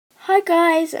Hi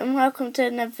guys, and welcome to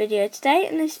another video. Today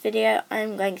in this video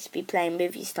I'm going to be playing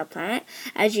Movie Star Planet,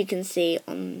 as you can see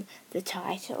on the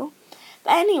title.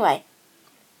 But anyway,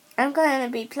 I'm going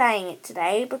to be playing it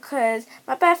today because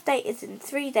my birthday is in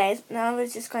 3 days and I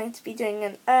was just going to be doing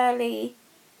an early,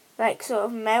 sort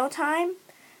of mail time.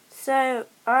 So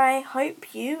I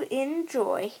hope you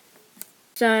enjoy.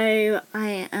 So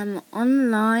I am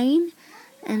online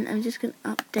and I'm just going to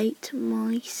update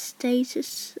my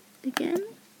status again.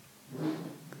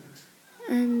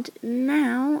 And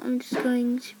now I'm just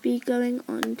going to be going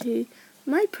on to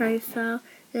my profile,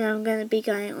 then I'm going to be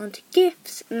going on to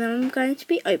gifts, and then I'm going to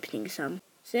be opening some.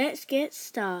 So let's get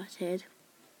started.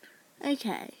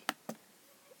 Okay,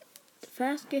 the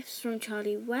first gift's from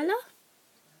Charlie Weller.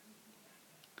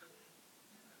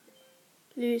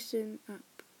 Loosen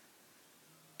up.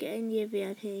 Getting your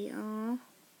VIP. Oh,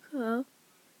 cool.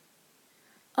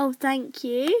 Oh, thank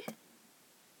you.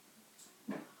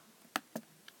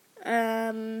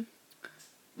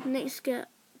 Next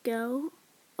girl.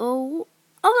 Oh,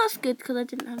 that's good because I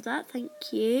didn't have that. Thank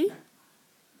you.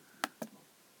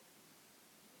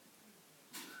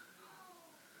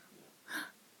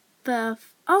 Oh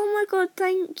my god,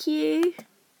 thank you.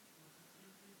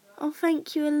 Oh,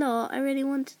 thank you a lot. I really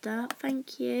wanted that.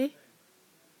 Thank you.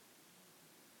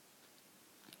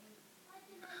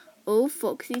 Oh,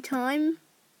 Foxy time.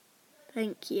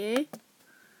 Thank you.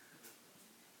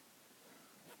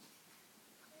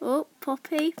 Oh,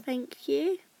 Poppy. Thank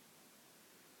you.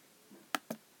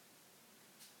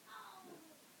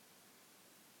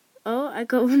 Oh, I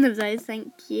got one of those.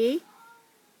 Thank you.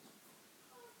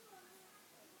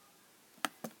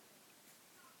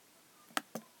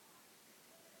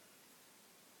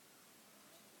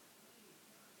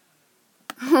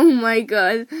 Oh my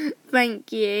god.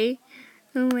 Thank you.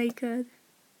 Oh my god.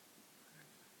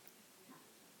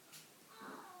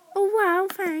 Oh wow,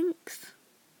 thanks.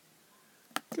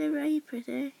 They're very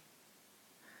pretty.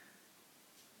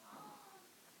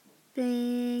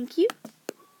 Thank you.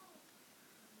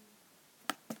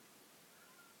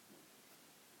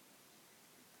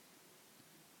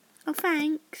 Oh,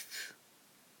 thanks.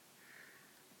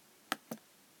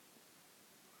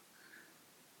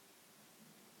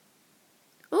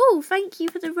 Oh, thank you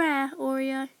for the rare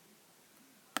Oreo.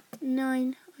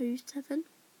 907.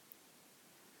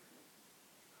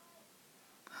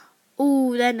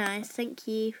 Oh, they're nice. Thank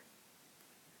you.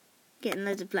 Getting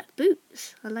loads of black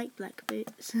boots. I like black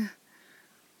boots.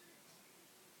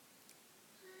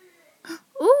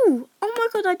 Oh my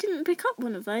god, I didn't pick up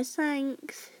one of those.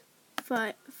 Thanks.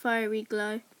 Fiery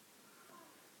glow.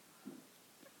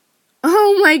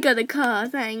 Oh my god, a car.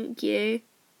 Thank you.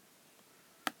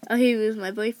 Oh, he was my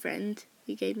boyfriend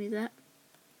who gave me that.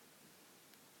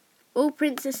 Oh,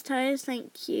 princess tires.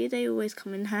 Thank you. They always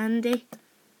come in handy.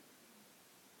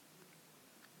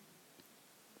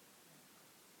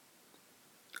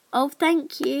 Oh,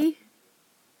 thank you.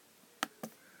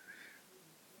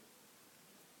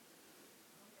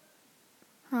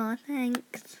 Oh,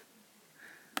 thanks.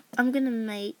 I'm going to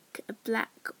make a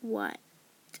black, white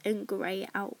and grey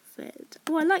outfit.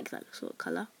 Oh, I like that sort of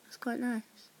colour. It's quite nice.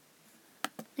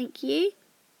 Thank you.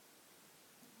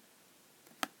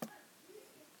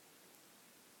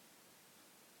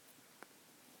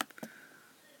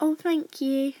 Oh, thank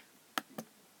you.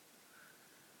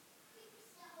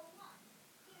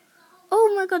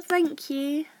 Oh my god, thank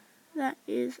you. That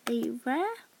is a rare.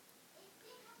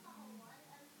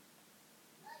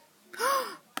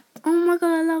 Oh my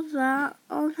god, I love that.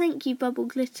 Oh, thank you, Bubble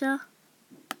Glitter.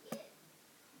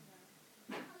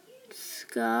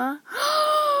 Scar.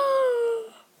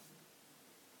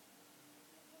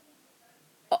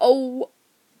 Oh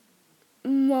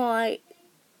my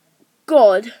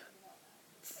god.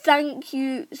 Thank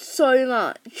you so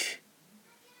much.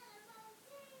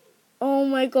 Oh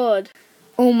my god.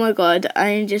 Oh my god, I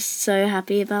am just so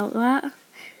happy about that.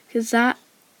 Because that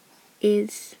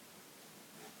is,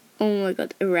 oh my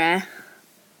god, a rare.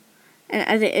 And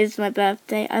as it is my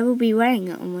birthday, I will be wearing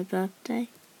it on my birthday.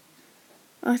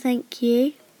 Oh, thank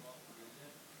you.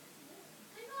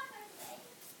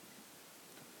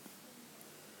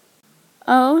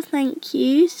 Oh, thank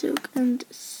you, Silk and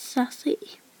Sassy.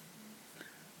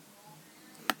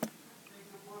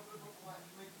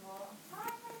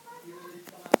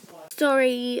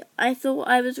 Sorry, I thought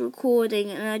I was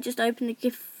recording and I just opened a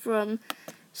gift from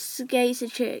Skater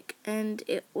Chick and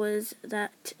it was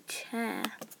that chair.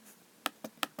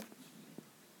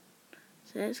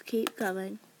 So let's keep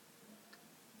going.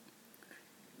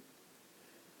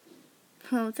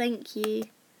 Oh, thank you.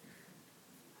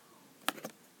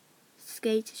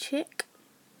 Skater Chick.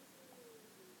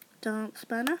 Dance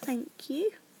banner, thank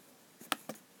you.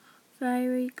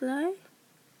 Fairy glow.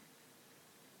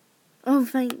 Oh,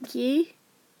 thank you.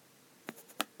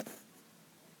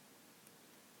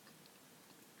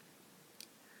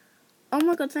 Oh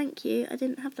my god, thank you. I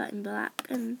didn't have that in black,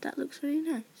 and that looks really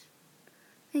nice.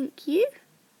 Thank you.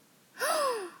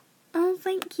 Oh,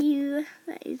 thank you.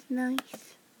 That is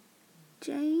nice.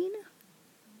 Jane.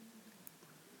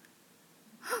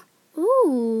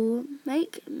 Ooh,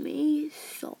 make me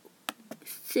so.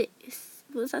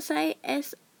 What does that say?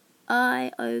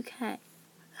 S-I-O-K.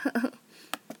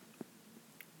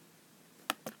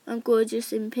 I'm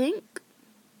gorgeous in pink.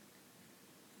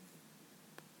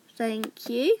 Thank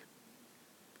you.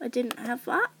 I didn't have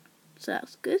that, so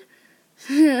that's good.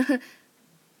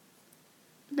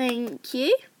 Thank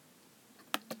you.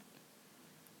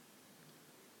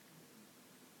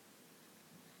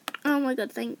 Oh my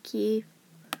god, thank you.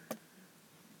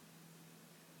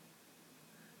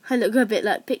 I look a bit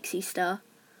like Pixie Star.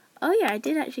 Oh yeah, I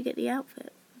did actually get the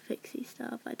outfit for Pixie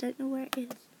Star, but I don't know where it is.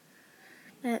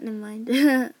 Never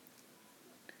mind.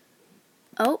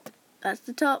 Oh, that's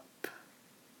the top.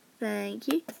 Thank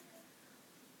you.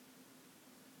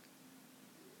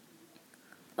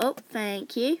 Oh,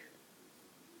 thank you.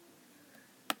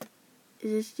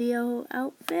 Is this the whole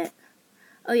outfit?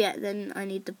 Oh yeah, then I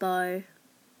need the bow.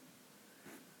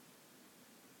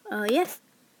 Oh yes.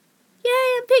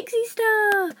 Yay, I'm Pixie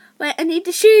Star! Wait, I need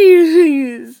the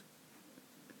shoes!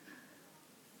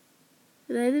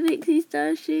 Are they the Pixie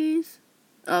Star shoes?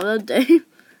 Oh, they'll do.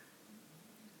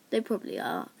 They probably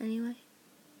are, anyway.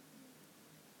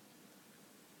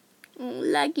 Oh,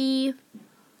 laggy.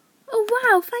 Oh,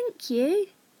 wow, thank you.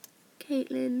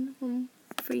 Caitlin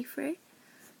 133.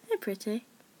 They're pretty.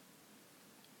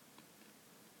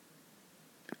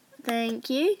 Thank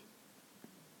you.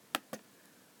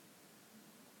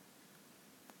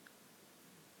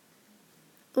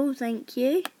 Oh, thank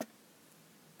you.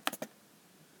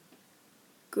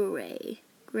 Grey.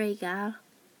 Grey gal.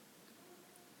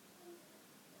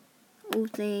 Oh,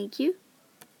 thank you.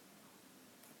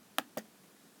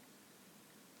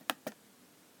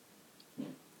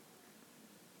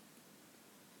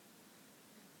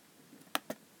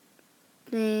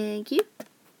 Thank you.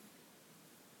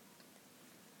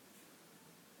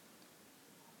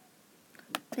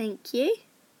 Thank you.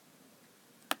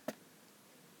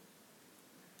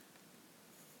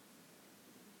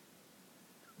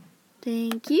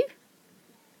 Thank you.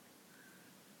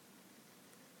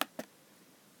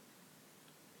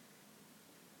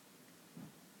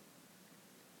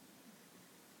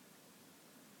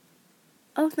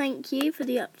 Oh, thank you for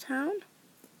the Uptown.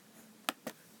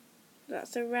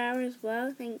 That's a rare as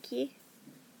well, thank you.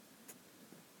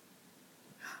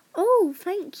 Oh,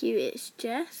 thank you, it's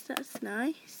Jess, that's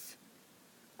nice.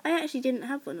 I actually didn't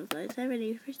have one of those, they're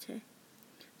really pretty.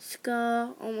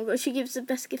 Scar, oh my god, she gives the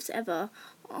best gifts ever.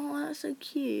 Oh, that's so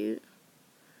cute.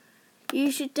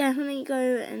 You should definitely go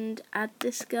and add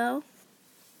this girl.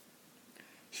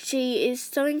 She is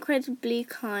so incredibly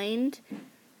kind.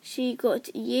 She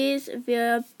got years of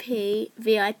VIP,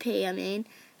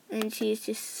 and she's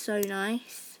just so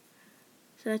nice.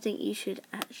 So I think you should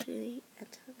actually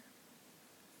add her.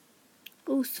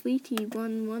 Oh, sweetie,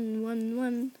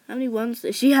 1. How many ones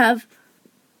does she have?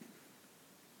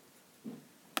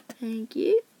 Thank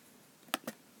you.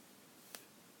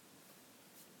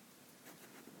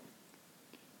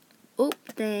 Oh,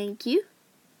 thank you.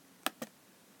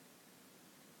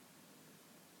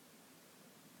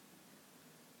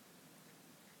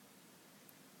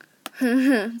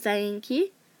 Thank you.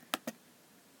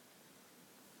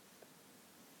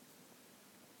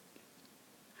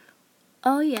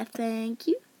 Oh yeah, thank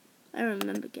you. I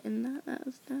remember getting that. That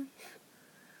was nice.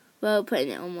 Well, putting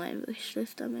it on my wish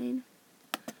list, I mean.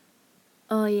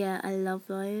 Oh yeah, I love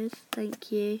those.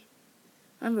 Thank you.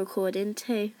 I'm recording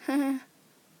too.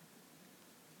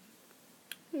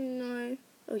 No.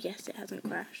 Oh yes, it hasn't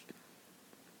crashed.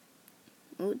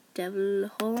 Oh, devil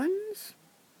horns.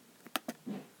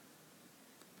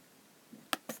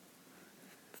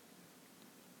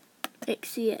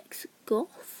 XCX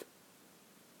Goth.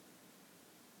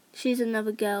 She's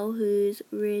another girl who's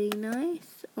really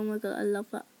nice. Oh my god, I love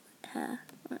that hair.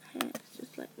 That hair is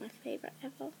just like my favourite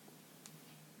ever.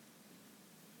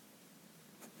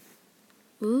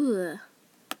 Ooh,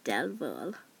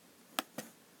 devil.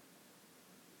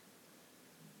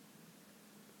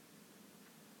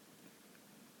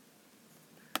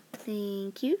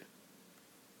 Thank you.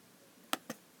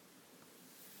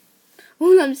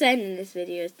 All I'm saying in this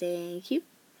video is thank you.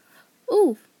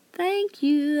 Oh, thank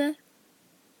you.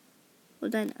 Well,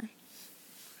 don't I?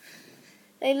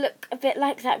 They look a bit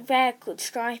like that rare called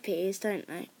Stripies, don't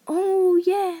they? Oh,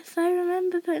 yes, I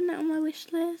remember putting that on my wish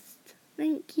list.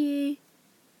 Thank you.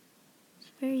 It's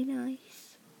very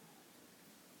nice.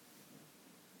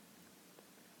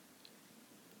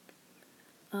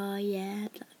 Oh yeah,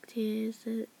 black tears.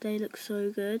 They look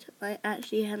so good. I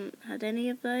actually hadn't had any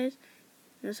of those.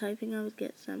 I was hoping I would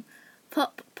get some.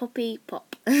 Pop, Poppy,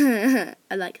 Pop. I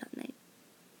like that name.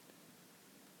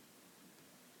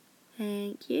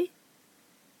 Thank you.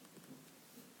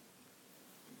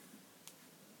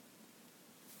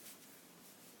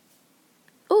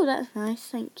 Oh, that's nice.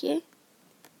 Thank you.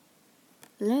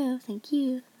 Hello, thank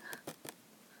you.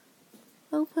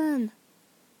 Open.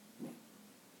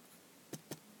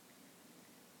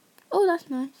 Oh, that's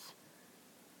nice.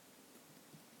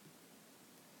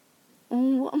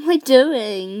 Oh, what am I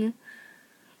doing?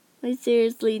 I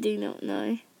seriously do not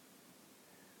know.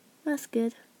 That's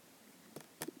good.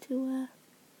 To wear.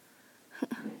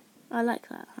 I like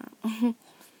that hat.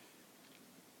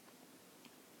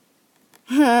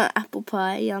 Apple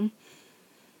pie, yum.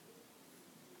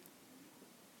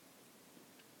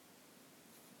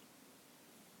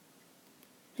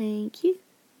 Thank you.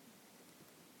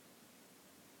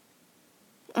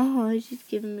 Oh, she's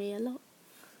giving me a lot.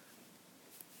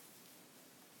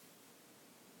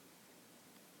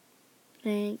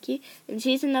 Thank you. And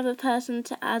she's another person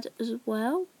to add as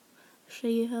well. I'll show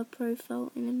you her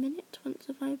profile in a minute once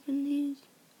I've opened these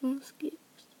baskets.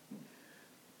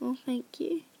 Oh, thank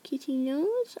you. Kitty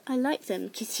nose. I like them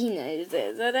kitty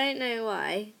noses. I don't know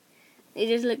why. They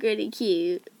just look really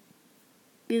cute.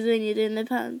 Because when you're doing the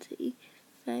panty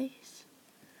face.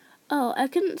 Oh, I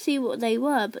couldn't see what they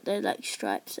were, but they're like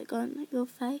stripes that go on like your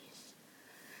face.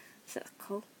 So that's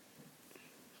cool.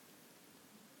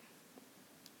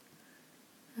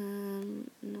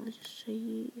 And I'll just show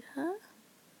you her.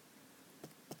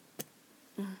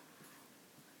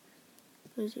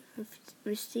 Was it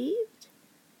received?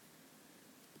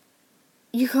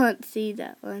 You can't see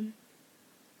that one.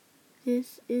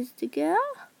 This is the girl.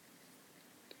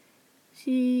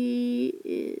 She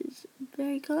is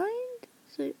very kind,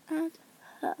 so add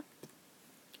her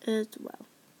as well.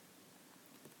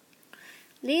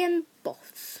 Liam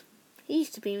Boss. He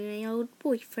used to be my old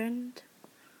boyfriend,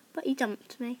 but he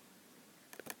dumped me.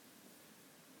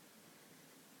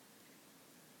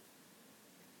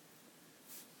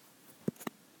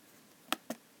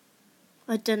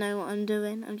 I don't know what I'm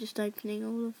doing. I'm just opening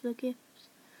all of the gifts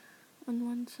on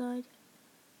one side.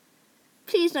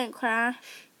 Please don't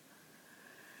crash.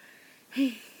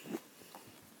 Thank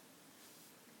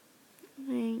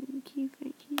you,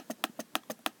 thank you.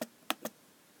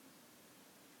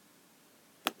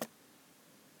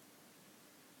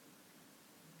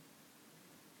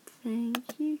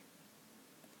 Thank you.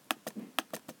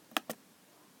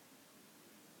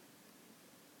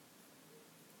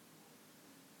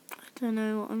 I don't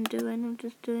know what I'm doing. I'm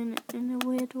just doing it in a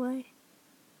weird way.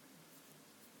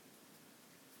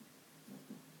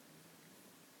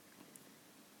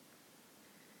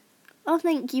 Oh,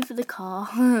 thank you for the car.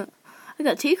 I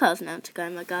got 2 cars now to go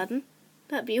in my garden.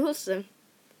 That'd be awesome.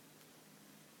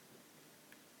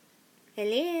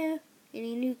 Hello.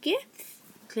 Any new gifts?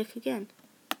 Click again.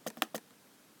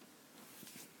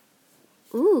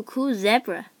 Ooh, cool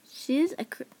zebra. She's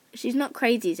not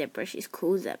crazy zebra. She's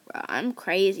cool zebra. I'm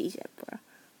crazy zebra.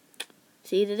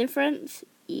 See the difference?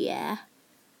 Yeah.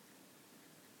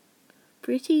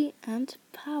 Pretty and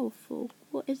powerful.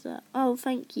 What is that? Oh,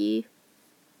 thank you.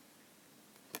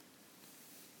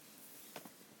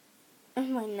 Oh,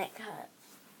 my neck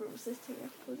hurts from sitting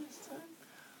up all this time.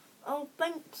 Oh,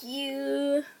 thank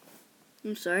you.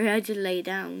 I'm sorry, I just lay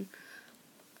down.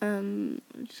 I'll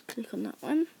just click on that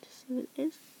one to see what it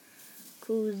is.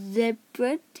 Cool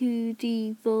zebra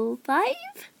 2D45.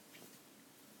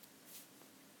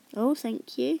 Oh,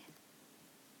 thank you.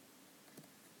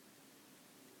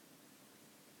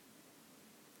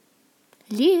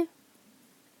 Hello.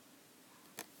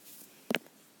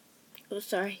 Oh,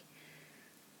 sorry.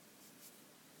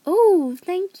 Oh,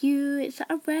 thank you. Is that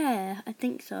a rare? I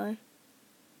think so.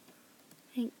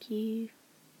 Thank you.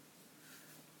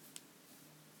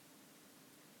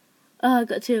 Oh, I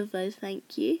got 2 of those.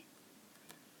 Thank you.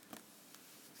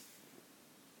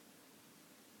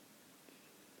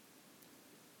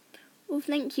 Well,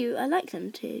 thank you. I like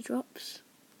them teardrops.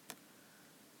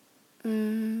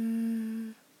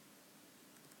 Liam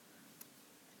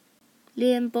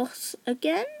Boss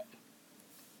again.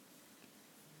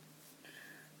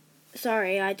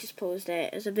 Sorry, I just paused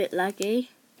it. It's a bit laggy.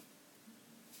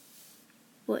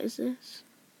 What is this?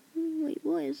 Wait,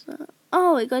 what is that?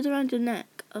 Oh, it goes around your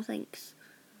neck. Oh, thanks.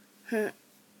 Huh.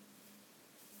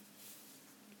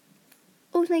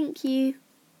 Oh, thank you.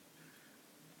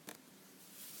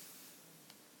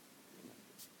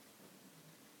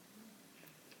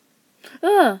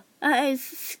 Oh, that is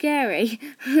scary.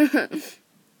 Oh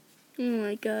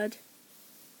my god.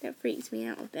 That freaks me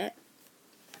out a bit.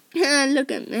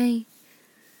 Look at me.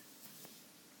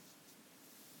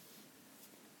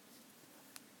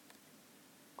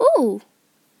 Oh,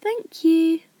 thank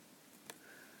you.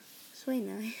 It's very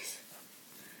nice.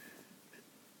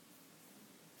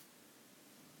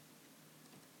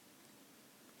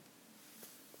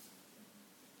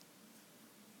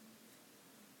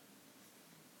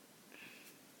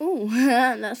 Oh,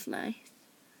 that's nice.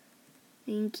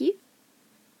 Thank you.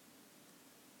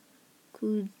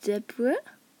 Cool zebra.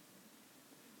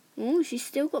 Oh, she's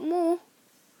still got more.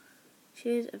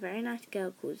 She's a very nice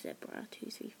girl called Zebra. 2,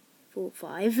 3, 4,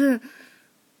 5. Have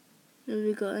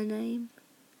we got a name?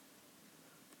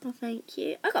 Oh, thank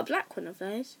you. I got a black one of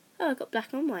those. Oh, I got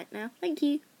black and white now. Thank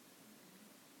you.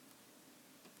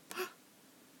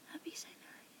 That'd be so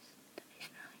nice. That is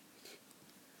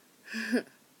nice.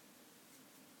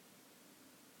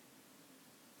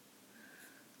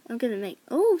 I'm gonna make.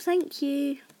 Oh, thank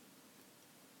you.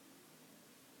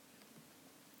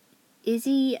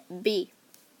 Izzy B.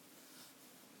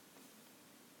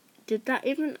 Did that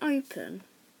even open?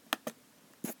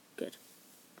 Good.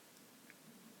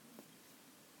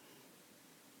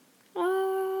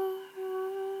 Oh,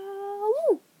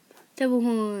 double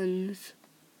horns.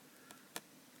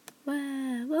 Wow,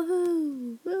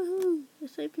 woohoo, woohoo.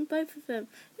 Let's open both of them.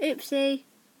 Oopsie.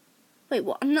 Wait,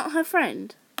 what? I'm not her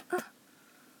friend? Oh.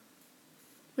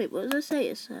 Wait, what does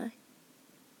it say?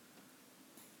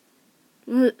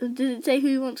 Did it say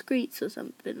who wants greets or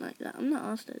something like that? I'm not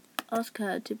asked it. Ask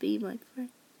her to be my friend.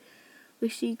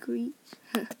 Wish she greets.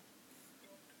 There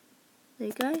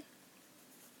you go.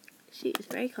 She is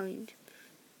very kind.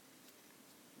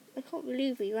 I can't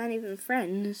believe we weren't even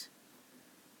friends.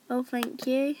 Oh, thank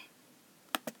you.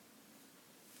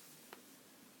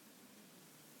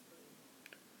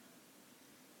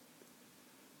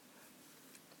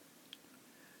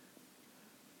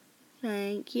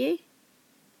 Thank you.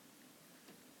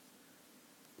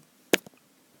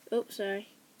 Oh, sorry.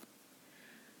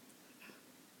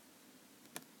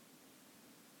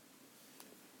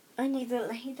 I need to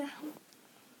lay down.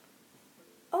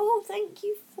 Oh, thank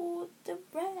you for the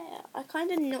rare. I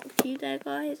kind of knocked you there,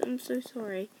 guys. I'm so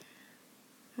sorry.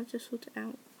 I'll just sort it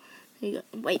out. There you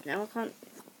go. Wait, now I can't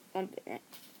unpin it.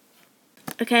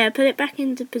 Okay, I put it back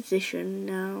into position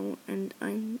now, and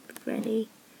I'm ready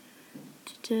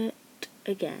to do it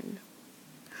again.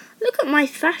 Look at my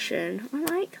fashion. I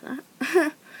like that.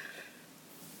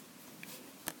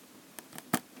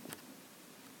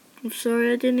 I'm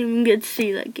sorry I didn't even get to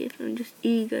see that gift. I'm just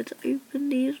eager to open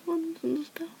these ones and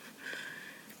stuff.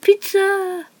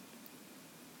 Pizza!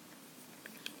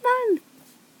 Man!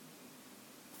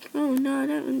 Oh no, I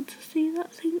don't want to see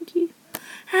that, thank you.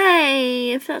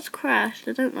 Hey, if that's crashed,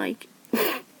 I don't like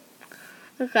it.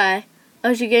 Okay.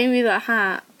 Oh, she gave me that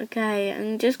hat. Okay,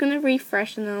 I'm just going to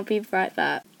refresh and I'll be right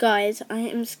back. Guys, I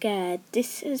am scared.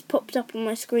 This has popped up on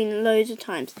my screen loads of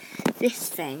times. This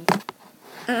thing.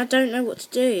 And I don't know what to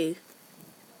do.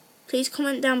 Please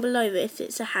comment down below if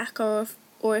it's a hack or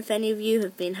if any of you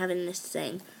have been having this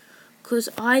thing. Because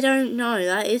I don't know.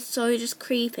 That is so just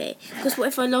creepy. Because what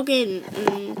if I log in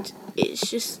and it's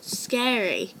just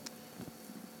scary?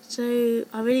 So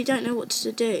I really don't know what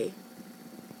to do.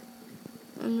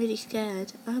 I'm really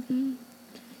scared. I'm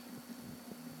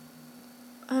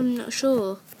not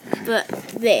sure. But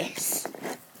this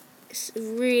is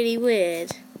really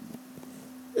weird.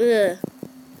 Ugh.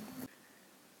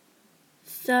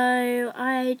 So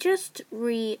I just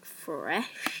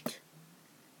refreshed.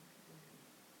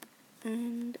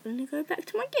 And I'm going to go back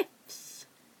to my gifts.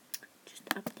 Just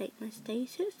update my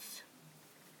status.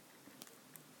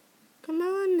 Come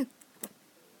on.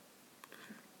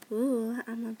 Ooh,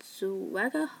 I'm a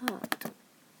swagger heart.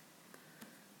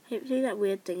 Hopefully that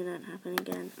weird thing don't happen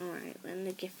again. Alright, then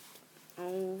the gift.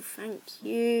 Oh, thank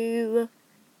you.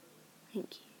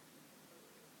 Thank you.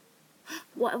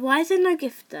 Why is there no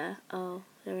gift there? Oh,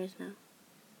 there is now.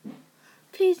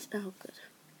 Please. Oh, good.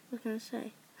 What was I going to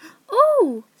say?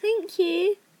 Oh, thank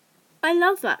you. I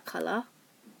love that colour.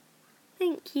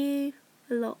 Thank you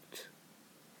a lot.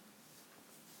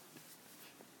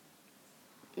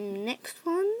 Next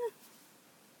one.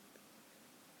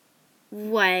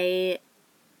 Wait,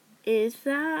 is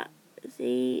that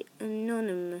the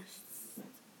anonymous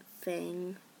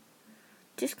thing?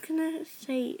 Just gonna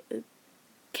say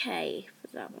okay for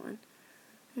that one.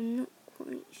 I'm not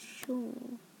quite sure.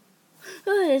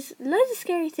 Oh, there's loads of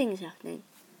scary things happening.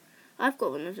 I've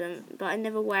got one of them, but I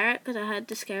never wear it because I heard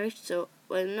the scary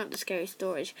well, not the scary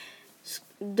storage,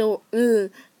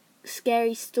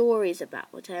 scary stories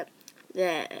about it.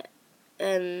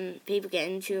 people get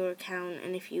into your account,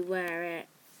 and if you wear it,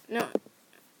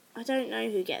 I don't know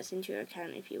who gets into your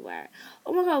account if you wear it.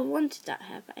 Oh my god, I wanted that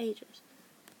hair for ages,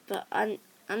 but I'm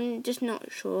just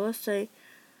not sure. So,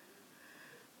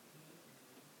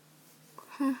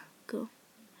 cool.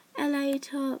 LA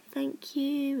top, thank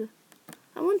you.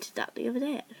 I wanted that the other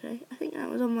day actually. I think that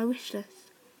was on my wish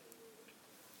list.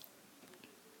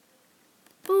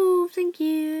 Oh, thank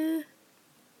you.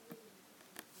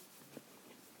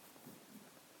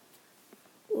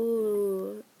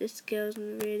 Oh, this girl's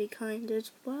really kind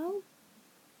as well.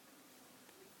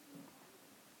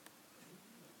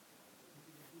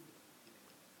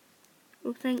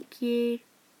 Well, thank you.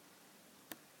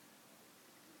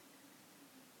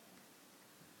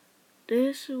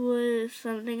 This was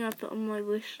something I put on my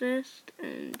wish list,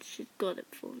 and she's got it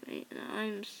for me, and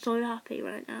I'm so happy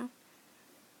right now.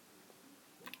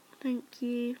 Thank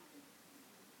you.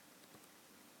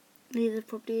 These are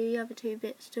probably the other 2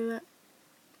 bits to it.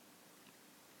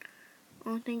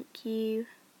 Oh, thank you.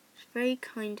 It's very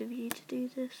kind of you to do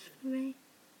this for me.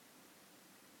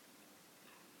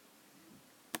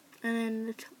 And then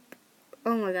the top.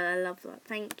 Oh my god, I love that.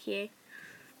 Thank you.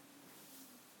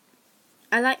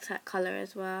 I like that colour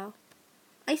as well.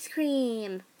 Ice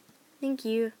cream. Thank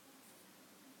you.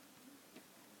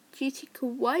 Cutie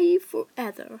kawaii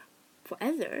forever.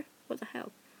 Forever? What the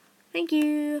hell? Thank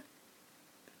you.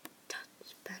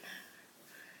 Touch banner.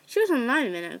 She was online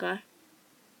a minute ago.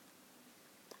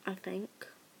 I think.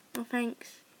 Oh,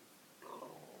 thanks.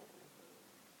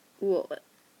 What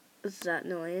was that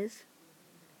noise?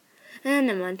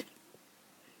 Never mind.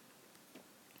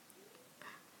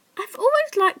 I've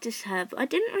always liked this hair, but I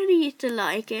didn't really used to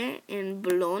like it in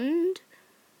blonde.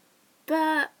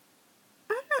 But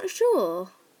I'm not sure.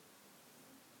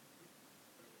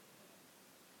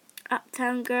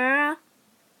 Uptown Girl.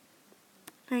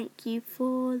 Thank you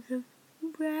for the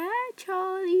red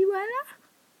Charlie Weller.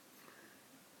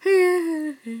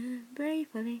 Very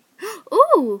funny.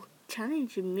 Oh,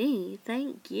 challenging me.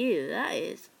 Thank you. That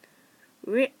is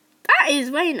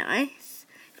very nice.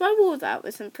 If I wore that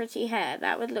with some pretty hair,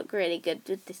 that would look really good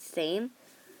with this theme.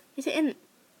 Is it in?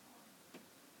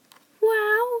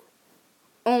 Wow.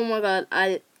 Oh my god,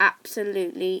 I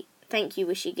absolutely... Thank you,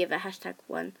 Wishy Giver,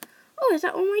 #1. Oh, is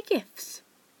that all my gifts?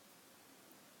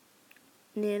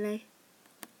 Nearly.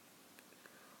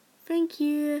 Thank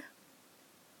you.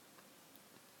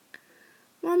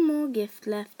 One more gift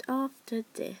left after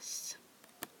this.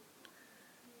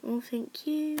 Oh, thank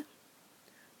you.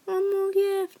 One more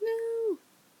gift, no.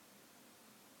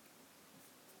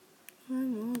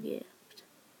 One more gift.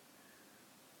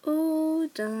 All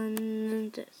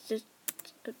done. Let's just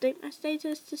update my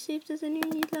status to see if there's any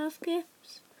last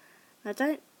gifts. I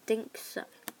don't think so.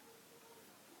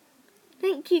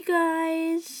 Thank you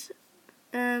guys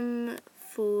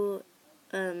for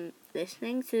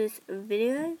listening to this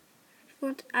video. If you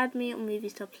want to add me on Movie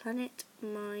Star Planet,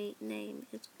 my name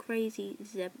is Crazy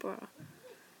Zebra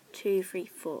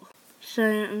 234. So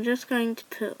I'm just going to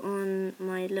put on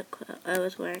my look that I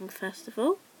was wearing first of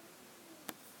all.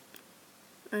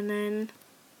 And then,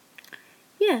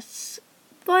 yes,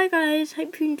 bye guys,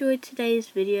 hope you enjoyed today's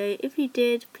video. If you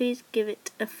did, please give it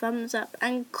a thumbs up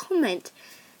and comment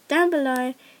down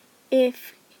below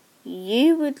if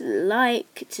you would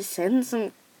like to send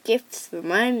some gifts for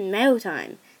my mail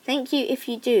time. Thank you if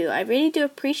you do. I really do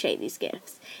appreciate these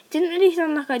gifts. It didn't really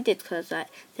sound like I did because I was like,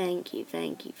 thank you,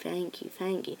 thank you, thank you,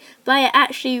 thank you. But I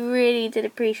actually really did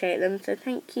appreciate them. So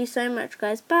thank you so much,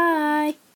 guys. Bye.